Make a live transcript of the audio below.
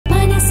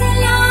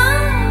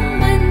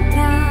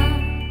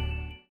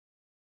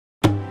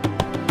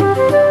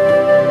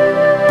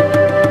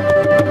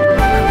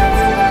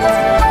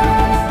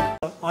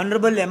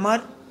Honorable MR,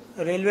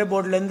 Railway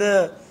Board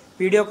the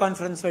video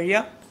conference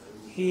valiya.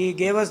 He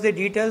gave us the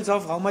details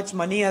of how much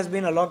money has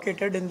been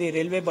allocated in the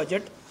railway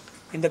budget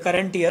in the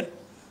current year.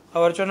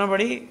 Our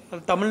Chonabadi,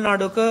 Tamil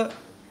Nadu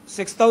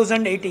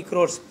 6,080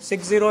 crores,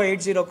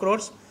 6080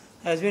 crores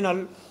has been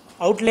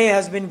outlay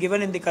has been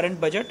given in the current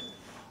budget,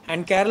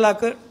 and Kerala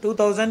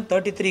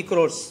 2,033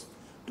 crores,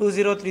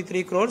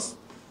 2033 crores,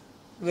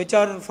 which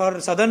are for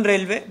Southern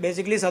Railway.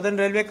 Basically, Southern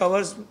Railway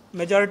covers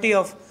majority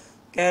of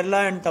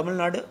Kerala and Tamil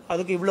Nadu.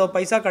 Adukku ivlo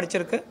paisa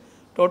kadichirukku.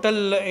 Total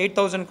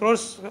 8,000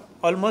 crores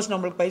almost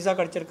namakku paisa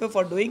kadichirukku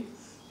for doing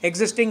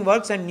existing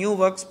works and new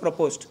works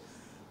proposed.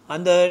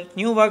 And the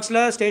new works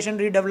la station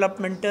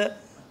redevelopment,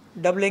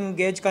 doubling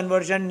gauge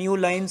conversion, new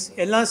lines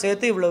எல்லாம்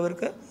சேர்த்து இவ்வளவு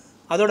இருக்கு.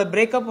 அதோட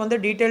breakup வந்து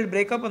detailed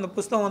breakup அந்த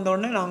புத்தகம் வந்த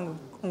உடனே நாங்கள்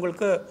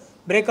உங்களுக்கு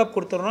பிரேக்கப்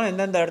கொடுத்துறோம்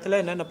எந்தெந்த இடத்துல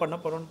என்னென்ன பண்ண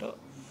போகிறோன்ட்டு.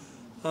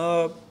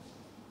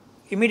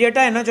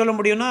 இமீடியட்டாக என்ன சொல்ல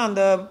முடியும்னா,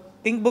 அந்த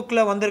பிங்க்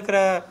புக்கில் வந்திருக்கிற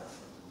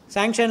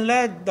சாங்ஷனில்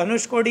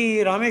தனுஷ்கோடி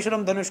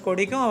ராமேஸ்வரம்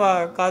தனுஷ்கோடிக்கும்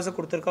அவள் காசு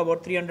கொடுத்துருக்கா.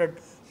 about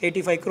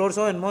 385 crores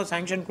என்னமோ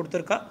சாங்ஷன்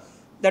கொடுத்துருக்கா.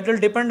 That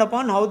will depend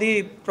upon how the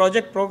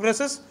project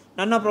progresses.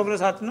 Nanna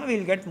progress ஆச்சுன்னா we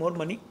will get more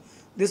money.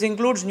 This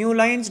includes new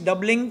lines,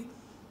 doubling,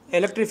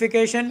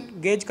 electrification,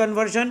 gauge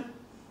conversion,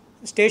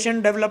 station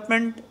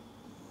development,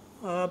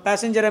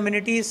 passenger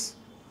amenities,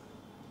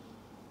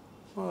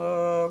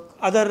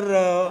 other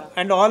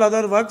and all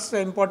other works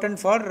important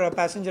for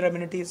passenger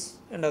amenities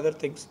and other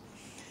things.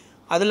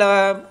 Adula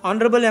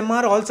Honorable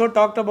MR also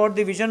talked about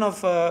the vision of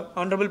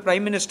Honorable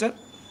Prime Minister.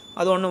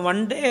 Adu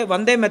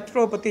one day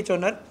metro patti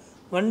sonar.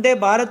 One day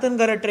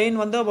Bharatangara train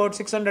வந்து about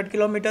 600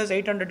 kilometers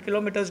 800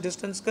 kilometers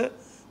distance க்கு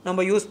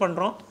நம்ம use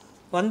பண்றோம்.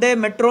 One day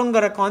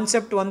metroங்கற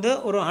concept வந்து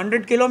ஒரு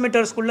 100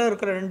 kilometers குள்ள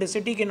இருக்கிற ரெண்டு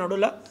சிட்டிக்கு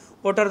நடுவுல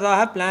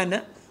ஓட்டறதாக பிளான்.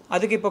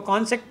 அதுக்கு இப்போ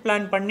கான்செப்ட்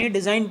பிளான் பண்ணி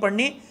டிசைன்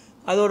பண்ணி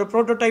அது ஒரு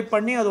புரோட்டோடைப்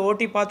பண்ணி அது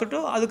ஓட்டி பார்த்துட்டு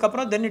அதுக்கு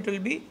அப்புறம் then it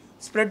will be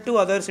spread to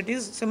other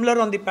cities similar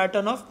on the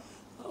pattern of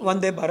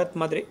Vande Bharat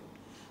மாதிரி.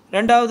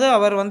 ரெண்டாவது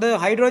அவர் வந்து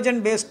ஹைட்ரோஜன்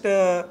பேஸ்ட்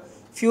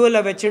ஃபியூவலை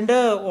வச்சுட்டு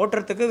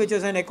ஓட்டுறதுக்கு which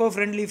is an eco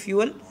friendly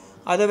fuel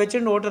அதை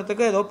வச்சுட்டு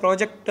ஓட்டுறதுக்கு ஏதோ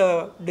ப்ராஜெக்ட்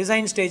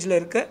டிசைன் ஸ்டேஜில்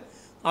இருக்குது.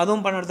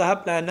 அதுவும் பண்ணுறதாக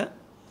பிளானு.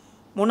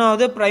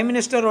 மூணாவது பிரைம்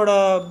மினிஸ்டரோட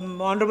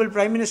ஆனரபிள்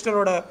பிரைம்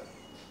மினிஸ்டரோட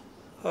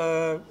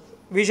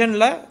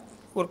விஷனில்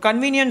ஒரு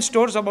convenient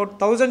stores about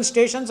 1000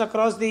 stations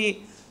across the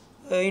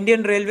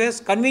Indian railways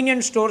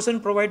convenient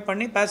ஸ்டோர்ஸ்ன்னு provide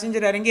பண்ணி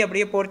பேசஞ்சர் இறங்கி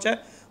அப்படியே போர்ச்ச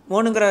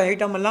மோனுங்கிற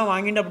ஐட்டம் எல்லாம்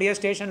வாங்கிட்டு அப்படியே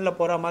ஸ்டேஷனில்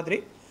போகிற மாதிரி.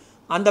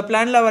 அந்த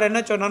பிளானில் அவர் என்ன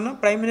சொன்னார்னா,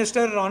 prime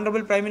minister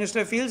honourable prime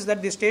minister feels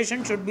that the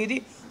station should be the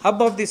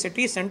hub of the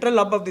city, central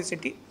hub of the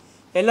city.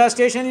 எல்லா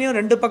ஸ்டேஷன்லேயும்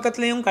ரெண்டு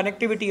பக்கத்துலேயும்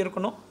கனெக்டிவிட்டி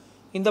இருக்கணும்.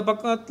 இந்த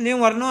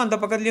பக்கத்துலேயும் வரணும், அந்த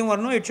பக்கத்துலேயும்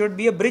வரணும். It should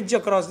be a bridge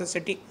across the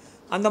city.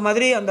 அந்த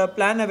மாதிரி அந்த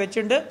பிளானை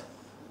வச்சுட்டு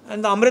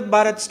அந்த அம்ரித்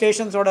பாரத்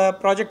ஸ்டேஷன்ஸோட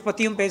ப்ராஜெக்ட்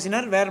பற்றியும்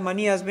பேசினார். வேர்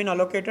மணி has been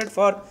allocated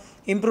for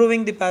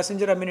improving the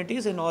passenger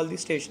amenities in all the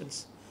stations.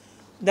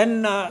 Then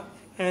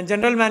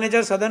general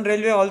manager southern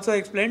railway also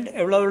explained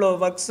எவ்வளோ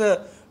ஒர்க்ஸ்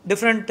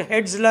டிஃப்ரெண்ட்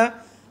ஹெட்ஸில்,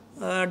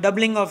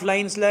 டப்ளிங் ஆஃப்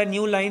லைன்ஸில்,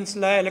 நியூ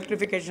லைன்ஸில்,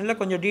 எலக்ட்ரிஃபிகேஷனில்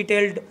கொஞ்சம்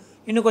டீட்டெயில்டு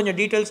இன்னும் கொஞ்சம்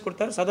டீட்டெயில்ஸ்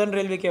கொடுத்தார். சதர்ன்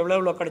ரயில்வேக்கு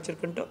எவ்வளோ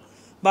கிடச்சிருக்குன்ட்டு.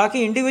 பாக்கி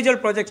இண்டிவிஜுவல்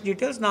ப்ராஜெக்ட்ஸ்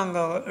டீட்டெயில்ஸ்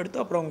நாங்கள்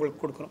எடுத்து அப்புறம் உங்களுக்கு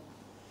கொடுக்குறோம்.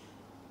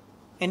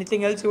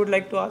 Anything else you would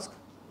like to ask?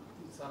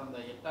 Sir, அந்த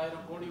 8000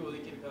 கோடி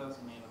ஒதுக்கியிருக்கதா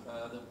சொன்னீங்க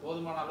சார், அது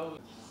போதுமான அளவு?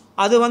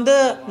 அது வந்து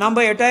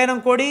நம்ம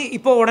 8000 கோடி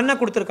இப்போ உடனே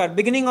கொடுத்துருக்கார்.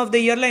 பிகினிங் ஆஃப் த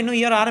இயரில் இன்னும்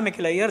இயர்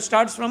ஆரம்பிக்கல. Year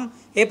starts from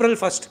April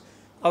 1st.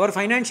 Our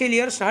financial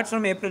year starts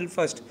from April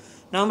 1st.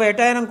 நம்ம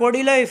 8000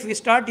 கோடியில் if we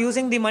start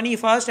using the money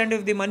fast and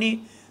if the money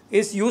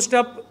is used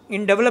up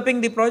in developing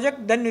the project,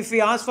 then if we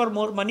ask for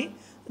more money,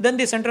 then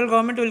the central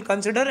government will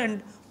consider and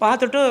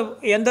பார்த்துட்டு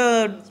எந்த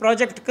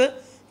ப்ராஜெக்ட்டுக்கு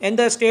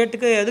எந்த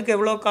ஸ்டேட்டுக்கு எதுக்கு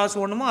எவ்வளோ காசு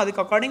வேணுமோ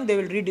அதுக்கு according they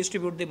will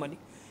redistribute the money.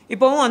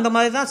 இப்போவும் அந்த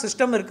மாதிரி தான்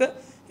சிஸ்டம் இருக்குது.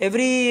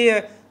 Every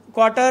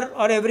quarter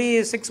R every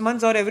 6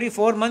 months R every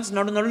 4 months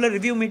நடுவில்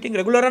ரிவ்யூ மீட்டிங்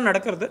ரெகுலராக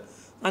நடக்கிறது.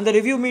 அந்த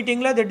ரிவ்யூ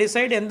மீட்டிங்கில் they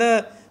decide எந்த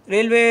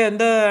ரயில்வே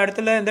எந்த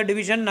இடத்துல எந்த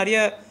டிவிஷன்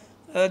நிறைய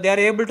they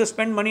are able to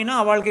spend money na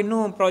avalku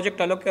innum project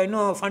allocate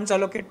innum funds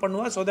allocate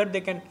பண்ணுவா so that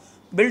they can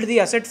build the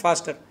asset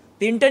faster.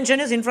 The intention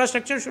is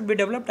infrastructure should be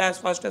developed as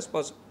fast as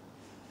possible.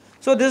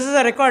 So this is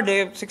a record.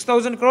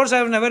 6,000 crores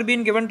have never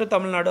been given to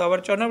Tamil Nadu. Our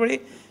Chonabadi,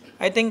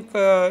 I think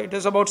it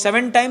is about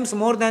 7 times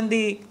more than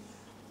the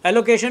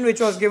allocation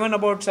which was given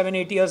about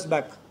 7-8 years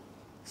back.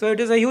 So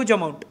it is a huge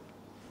amount.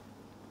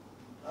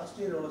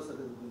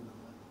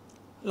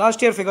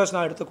 Last year figures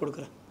na eduthu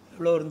kudukuren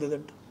evlo irundhudu.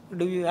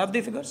 Do you have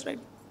the figures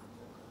right?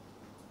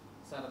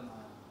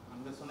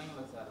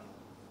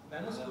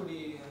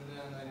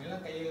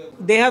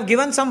 They have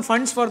given some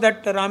funds for that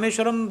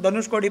Rameshwaram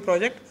Dhanushkodi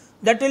project.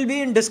 That will be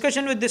in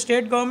discussion with the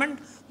state government.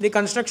 The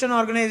construction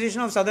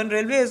organization of Southern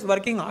Railway is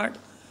working hard.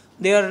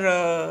 They are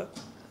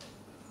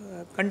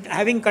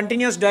having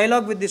continuous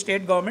dialogue with the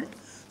state government.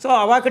 So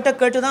avakitta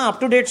kettu da up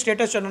to date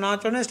status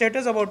chonna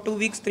status about 2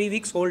 weeks 3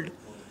 weeks old.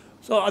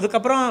 So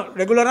adukapram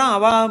regular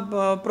ava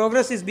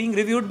progress is being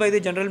reviewed by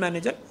the general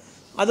manager.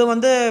 அது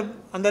வந்து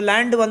அந்த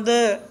land வந்து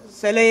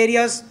சில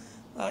areas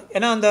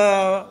ஏன்னா அந்த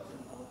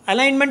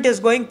alignment is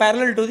going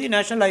parallel to the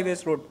national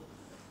highways road.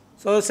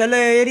 So சில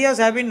areas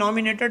have been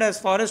nominated as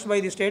forest by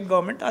the state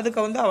government. அதுக்கு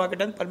வந்து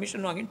அவகிட்ட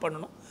பர்மிஷன் வாங்கிட்டு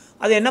பண்ணணும்.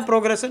 அது என்ன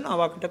ப்ரோக்ரஸ்ன்னு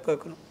அவகிட்ட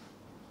கேட்கணும்.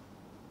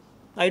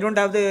 I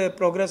don't have the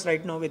progress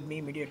right no with me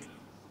immediately.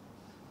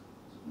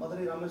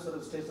 Madurai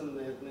Rameswaram station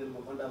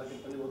fund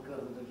allocate பண்ணி ஒர்க்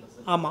நடந்துட்டு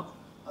சார். ஆமாம்,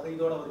 அது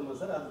இதோட வருமா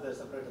சார்? அது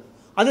செப்பரேட்?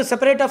 அது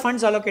செப்பரேட்டாக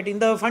ஃபண்ட்ஸ் அலோகேட்.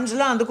 இந்த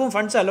ஃபண்ட்ஸ்லாம் அதுக்கும்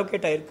ஃபண்ட்ஸ்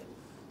அலோகேட் ஆகிருக்கு.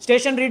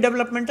 ஸ்டேஷன்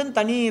ரீடெவலப்மெண்ட்டுன்னு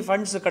தனி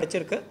ஃபண்ட்ஸ்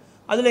கிடச்சிருக்கு.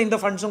 அதில் இந்த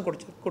ஃபண்ட்ஸும்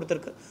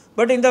கொடுத்துருக்கு.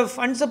 பட் இந்த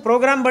ஃபண்ட்ஸு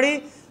ப்ரோக்ராம் படி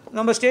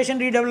நம்ம ஸ்டேஷன்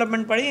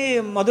ரீடெவலப்மெண்ட் படி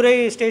Madurai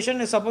station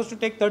is suppose to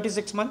take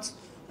 36 months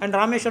and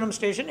Rameswaram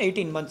station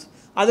 18 months.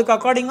 அதுக்கு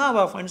அக்கார்டிங்காக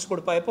அவள் ஃபண்ட்ஸ்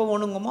கொடுப்பா. எப்போ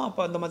வேணுங்கமோ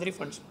அப்போ அந்த மாதிரி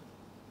ஃபண்ட்ஸ்.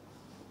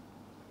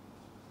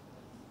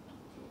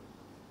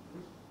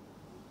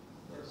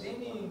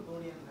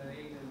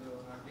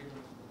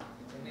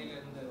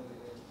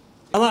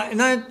 அதான்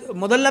என்ன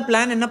முதல்ல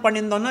பிளான் என்ன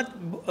பண்ணியிருந்தோன்னா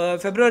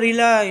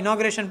ஃபெப்ரவரியில்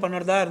இனாக்ரேஷன்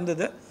பண்ணுறதா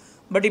இருந்தது.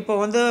 பட் இப்போ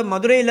வந்து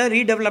மதுரையில்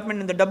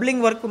ரீடெவலப்மெண்ட் இந்த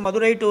டப்ளிங் ஒர்க்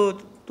மதுரை டு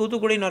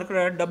தூத்துக்குடின்னு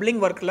இருக்கிற டப்ளிங்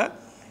ஒர்க்கில்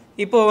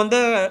இப்போது வந்து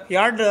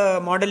யார்டு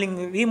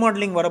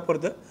ரீமாடலிங்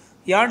வரப்போகுது.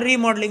 யார்டு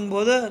ரீமாடலிங்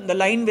போது இந்த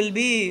line will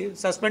be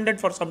suspended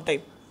for some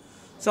time.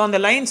 So அந்த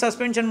லைன்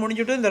சஸ்பென்ஷன்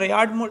முடிஞ்சுட்டு இந்த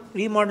யார்டு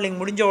ரீமாடலிங்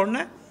முடிஞ்ச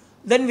உடனே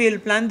then we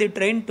will plan the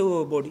train to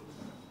போடி.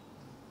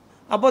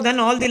 அப்போது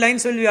then all the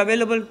lines will be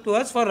available to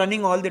us for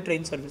running all the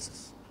train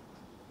services.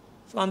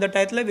 So அந்த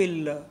டயத்தில்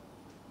will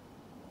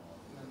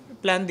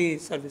plan the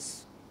service,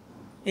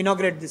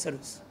 inaugurate the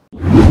service.